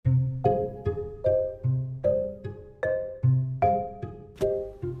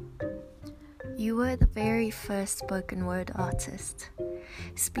very first spoken word artist,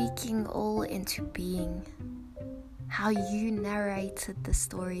 speaking all into being. How you narrated the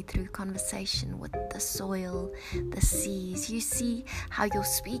story through conversation with the soil, the seas. You see how you're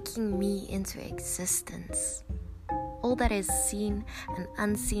speaking me into existence. All that is seen and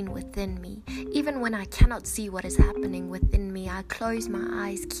unseen within me. Even when I cannot see what is happening within me, I close my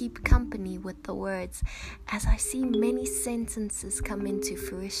eyes, keep company with the words as I see many sentences come into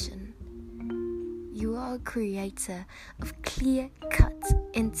fruition. You are a creator of clear-cut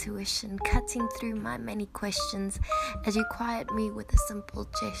intuition, cutting through my many questions as you quiet me with a simple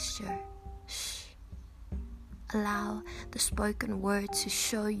gesture. Shh. Allow the spoken word to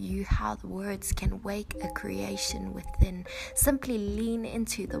show you how the words can wake a creation within. Simply lean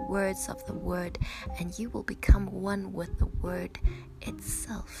into the words of the word and you will become one with the word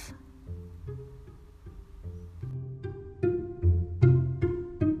itself.